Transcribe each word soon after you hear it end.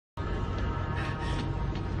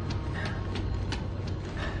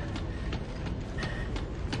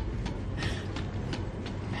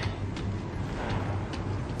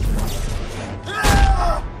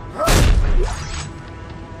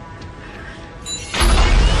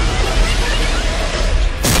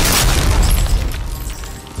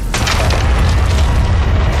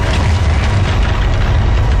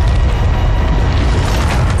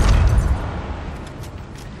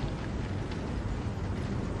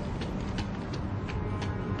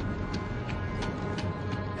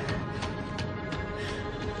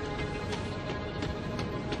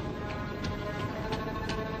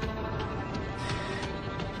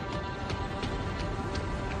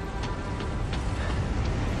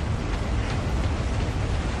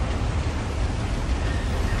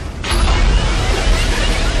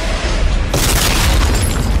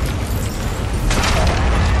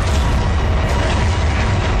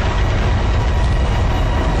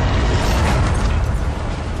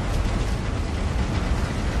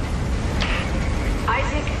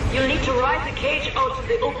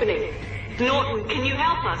opening. Norton, can you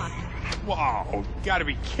help us? Wow, gotta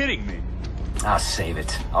be kidding me. I'll save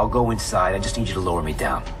it. I'll go inside. I just need you to lower me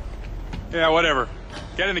down. Yeah, whatever.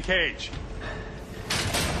 Get in the cage.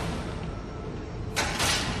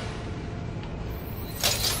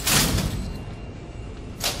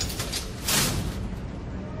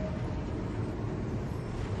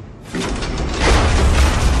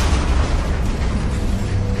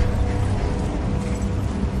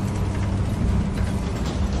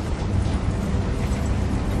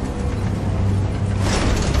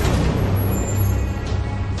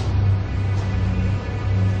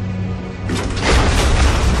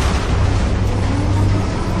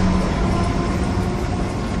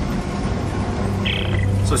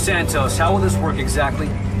 So Santos, how will this work exactly?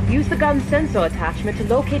 Use the gun's sensor attachment to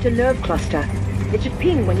locate a nerve cluster. It should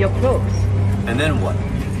ping when you're close. And then what?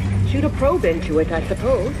 Shoot a probe into it, I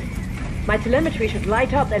suppose. My telemetry should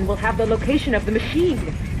light up and we'll have the location of the machine.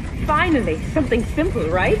 Finally, something simple,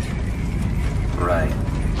 right? Right.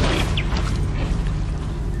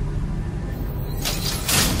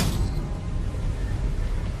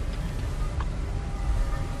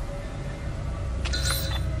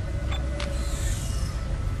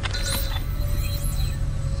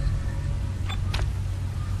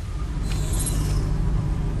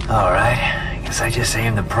 Alright, I guess I just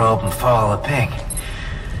aim the probe and follow the ping.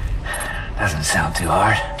 Doesn't sound too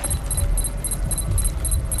hard.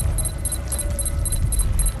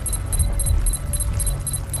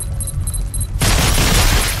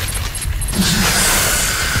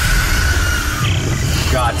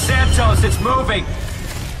 God, Santos, it's moving!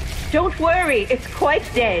 Don't worry, it's quite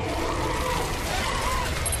dead.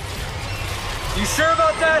 You sure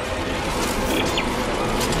about that?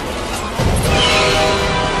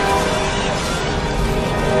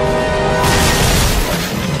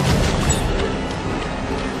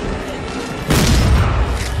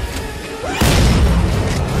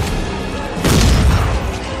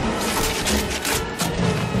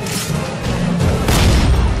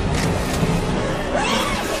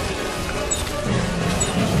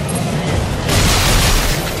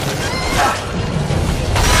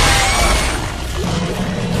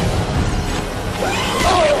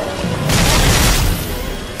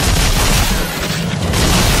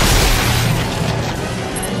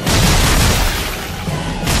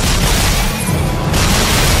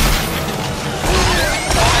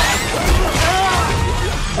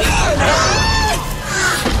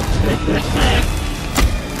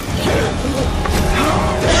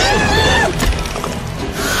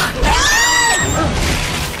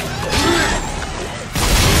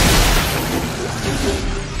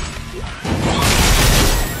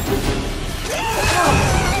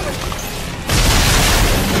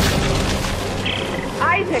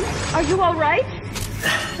 Are you all right?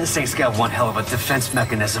 This thing's got one hell of a defense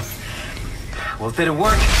mechanism. Well, did it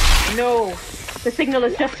work? No. The signal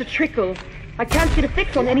is just a trickle. I can't get a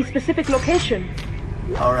fix on any specific location.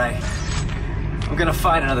 All right. I'm gonna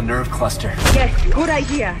find another nerve cluster. Yes, good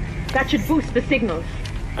idea. That should boost the signals.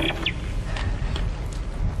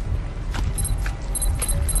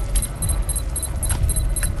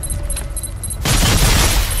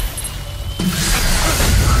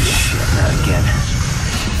 Shit, not again.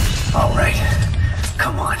 All right.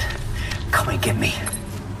 Come on. Come and get me.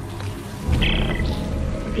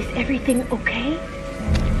 Is everything okay?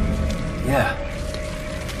 Yeah.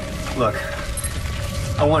 Look,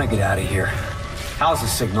 I want to get out of here. How's the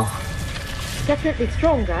signal? Definitely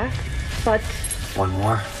stronger, but... One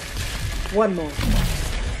more? One more.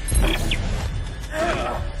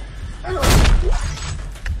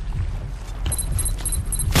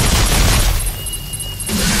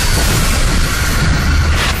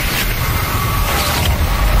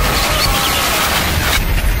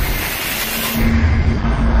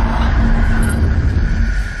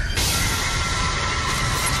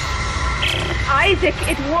 Isaac,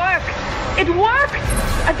 it worked! It worked!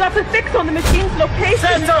 I got the fix on the machine's location!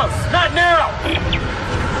 Santos! Not now!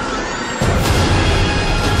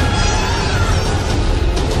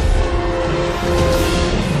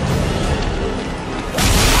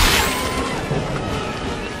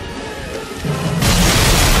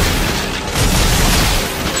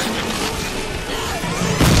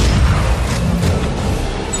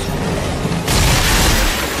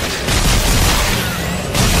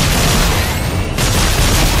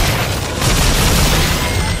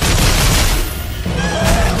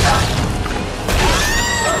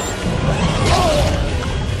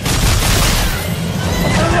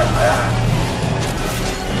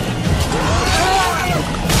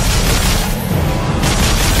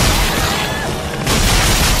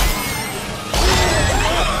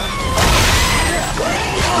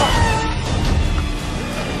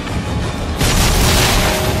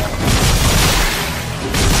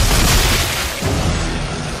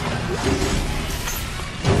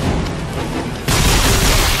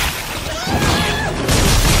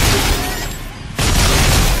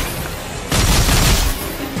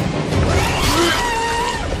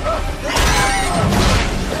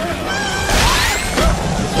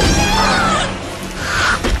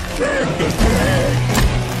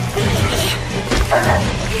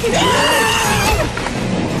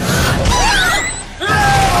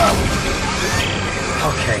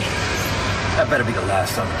 That better be the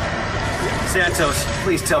last of them. Santos,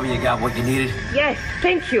 please tell me you got what you needed. Yes,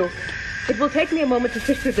 thank you. It will take me a moment to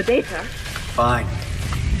sift through the data. Fine.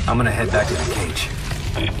 I'm gonna head back to the cage.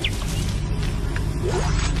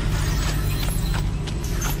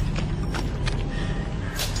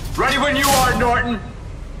 Ready when you are, Norton!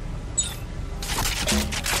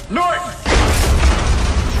 Norton!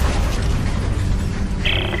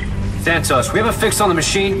 Santos, we have a fix on the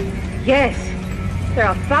machine? Yes. There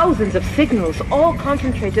are thousands of signals, all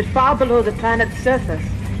concentrated far below the planet's surface.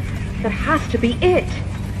 That has to be it.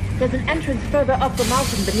 There's an entrance further up the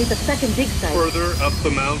mountain beneath a second dig site. Further up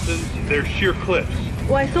the mountains, there's sheer cliffs.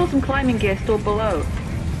 Well, I saw some climbing gear stored below.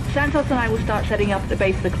 Santos and I will start setting up at the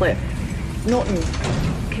base of the cliff. Norton,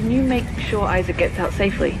 can you make sure Isaac gets out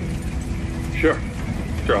safely? Sure,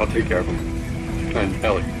 I'll take care of him. And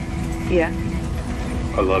Ellie, Yeah.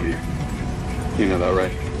 I love you. You know that,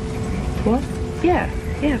 right? What? Yeah,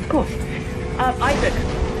 of course. Isaac,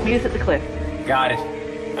 meet us at the cliff. Got it.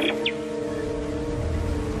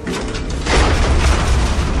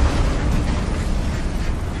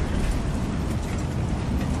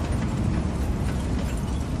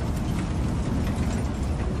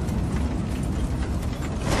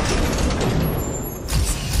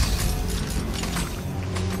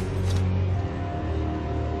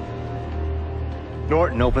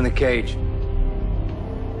 Norton, open the cage.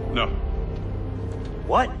 No.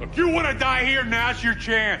 What? If you want to die here, now's your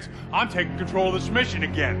chance. I'm taking control of this mission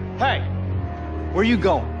again. Hey, where you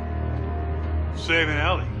going? Saving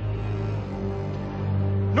Ellie.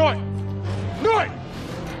 Norton! Norton!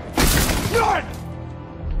 Norton!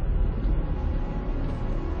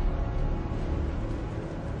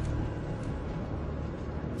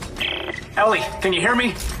 Ellie, can you hear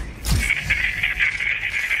me?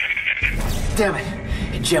 Damn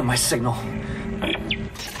it, it jammed my signal.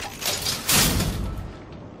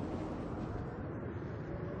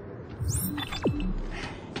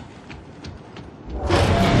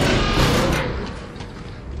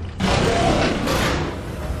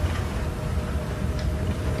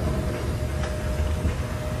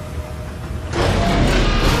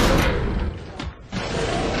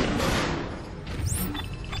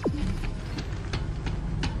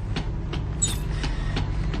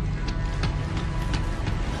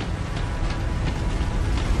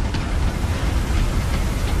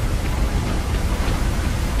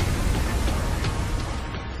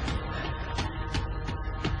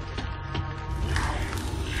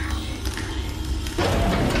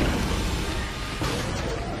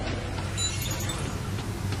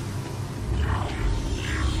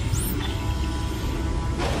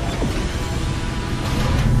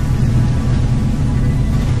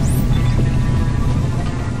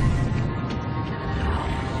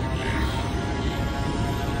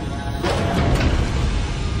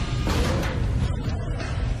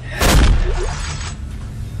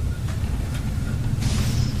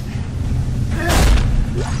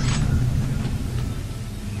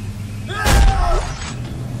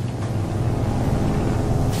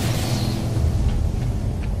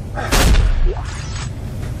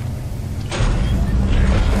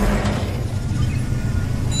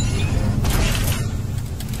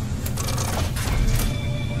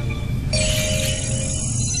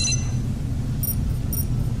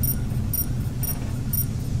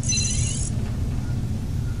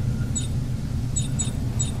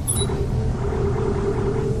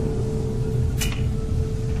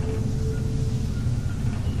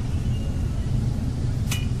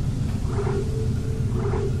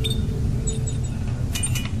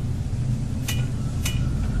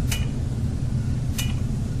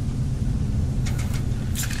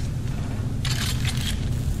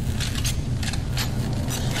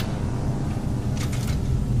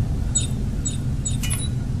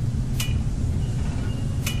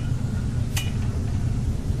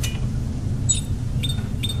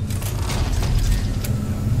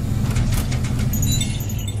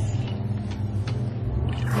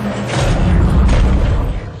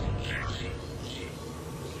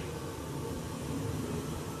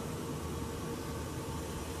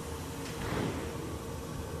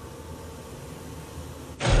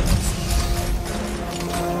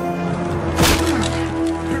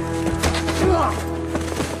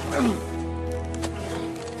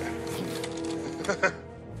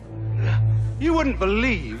 You wouldn't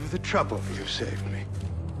believe the trouble you saved me.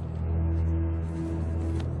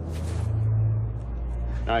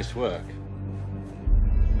 Nice work.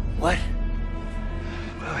 What?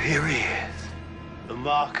 Well, here he is. The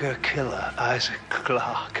marker killer, Isaac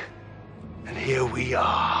Clarke. And here we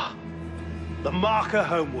are. The marker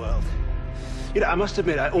homeworld. You know, I must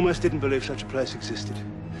admit, I almost didn't believe such a place existed.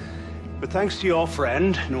 But thanks to your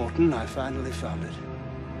friend, Norton, I finally found it.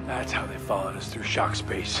 That's how they followed us through shock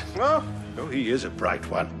space. Oh, he is a bright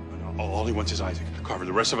one. All he wants is Isaac. Carver,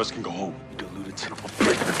 the rest of us can go home. Deluded son of a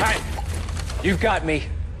bitch. Hey! You've got me.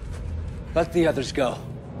 Let the others go.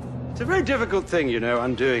 It's a very difficult thing, you know,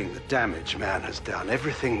 undoing the damage man has done.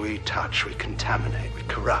 Everything we touch, we contaminate, we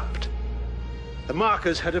corrupt. The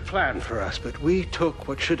markers had a plan for us, but we took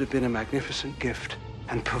what should have been a magnificent gift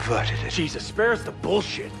and perverted it. Jesus, spare us the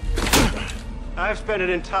bullshit. I've spent an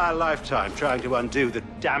entire lifetime trying to undo the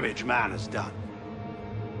damage man has done.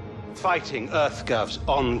 Fighting EarthGov's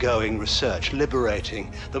ongoing research,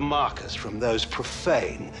 liberating the markers from those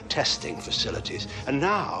profane testing facilities. And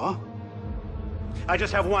now, I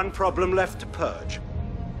just have one problem left to purge.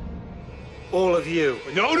 All of you.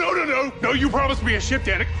 No, no, no, no! No, you promised me a ship,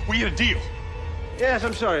 Danik. We had a deal. Yes,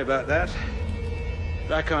 I'm sorry about that.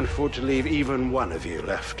 But I can't afford to leave even one of you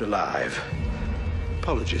left alive.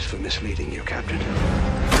 Apologies for misleading you, Captain.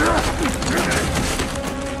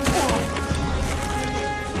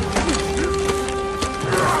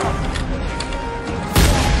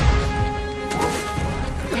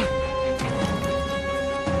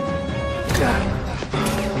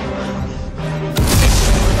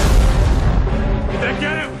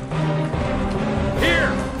 Get him!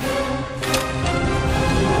 Here!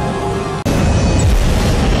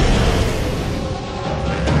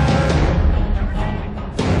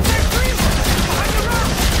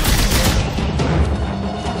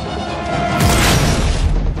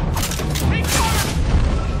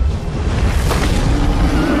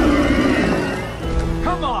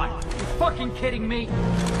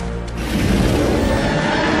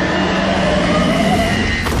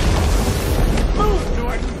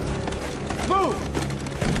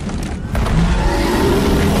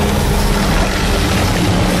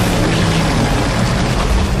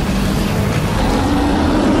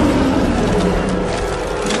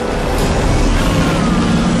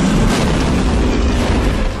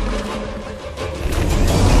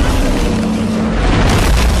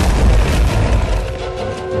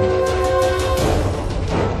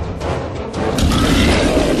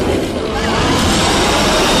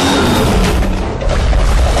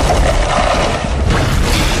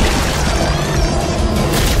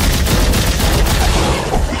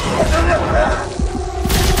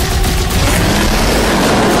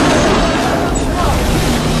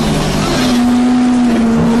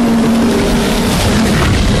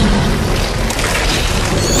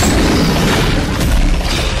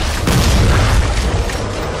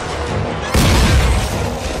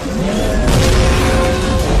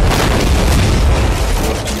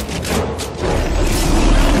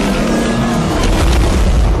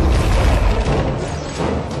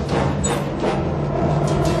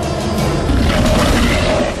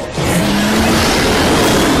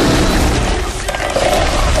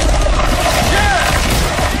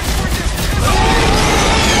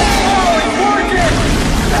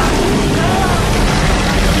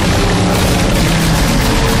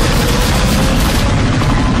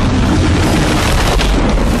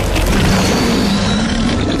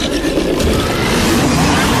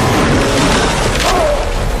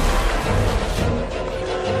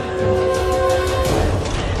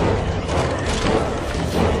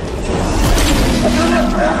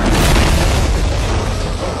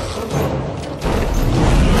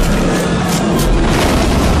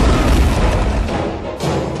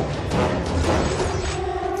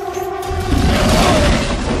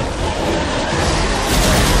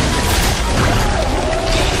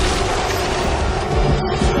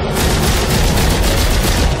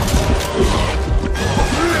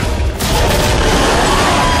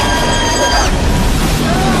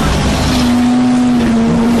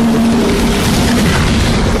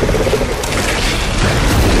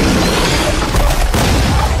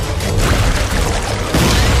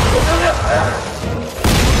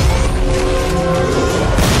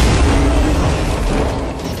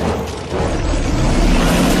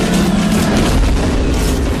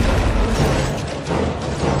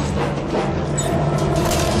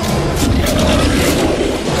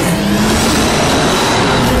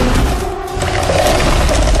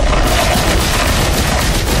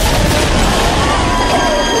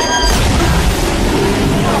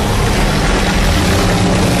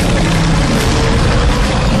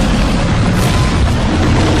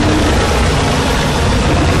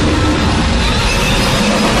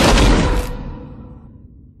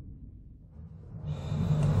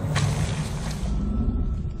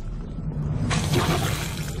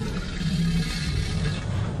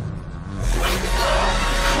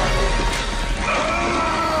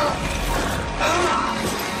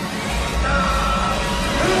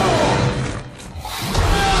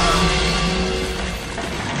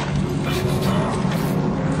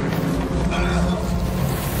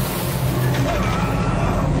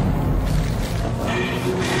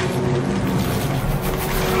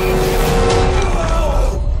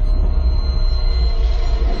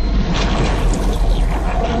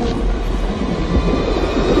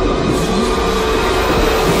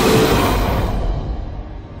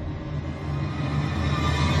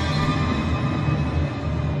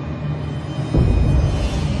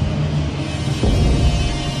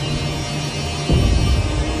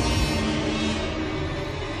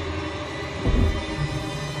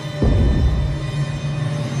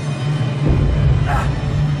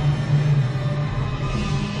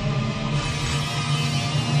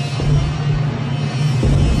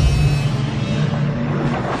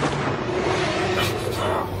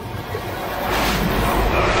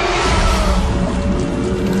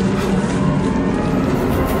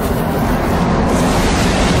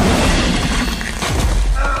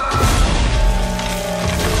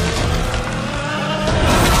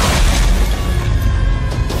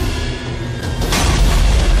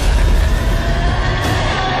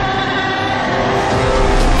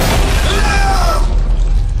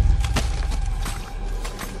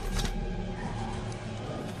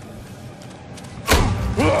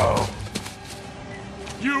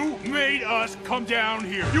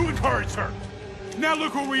 down here. You encouraged her. Now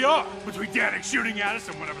look where we are. Between Danik shooting at us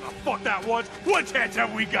and whatever the fuck that was, what chance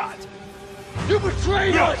have we got? You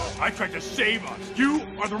betrayed No, us! I tried to save us. You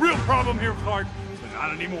are the real problem here, Clark, but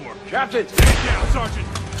not anymore. Captain! Stand down, Sergeant.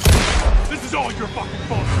 This is all your fucking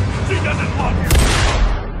fault. She doesn't love you.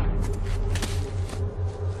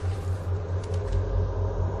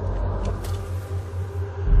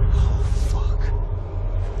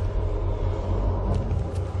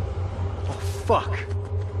 Fuck.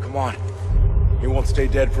 Come on. He won't stay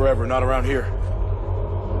dead forever, not around here.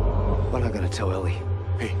 What am I gonna tell Ellie?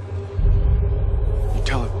 Hey, you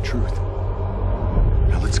tell her the truth.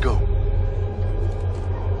 Now let's go.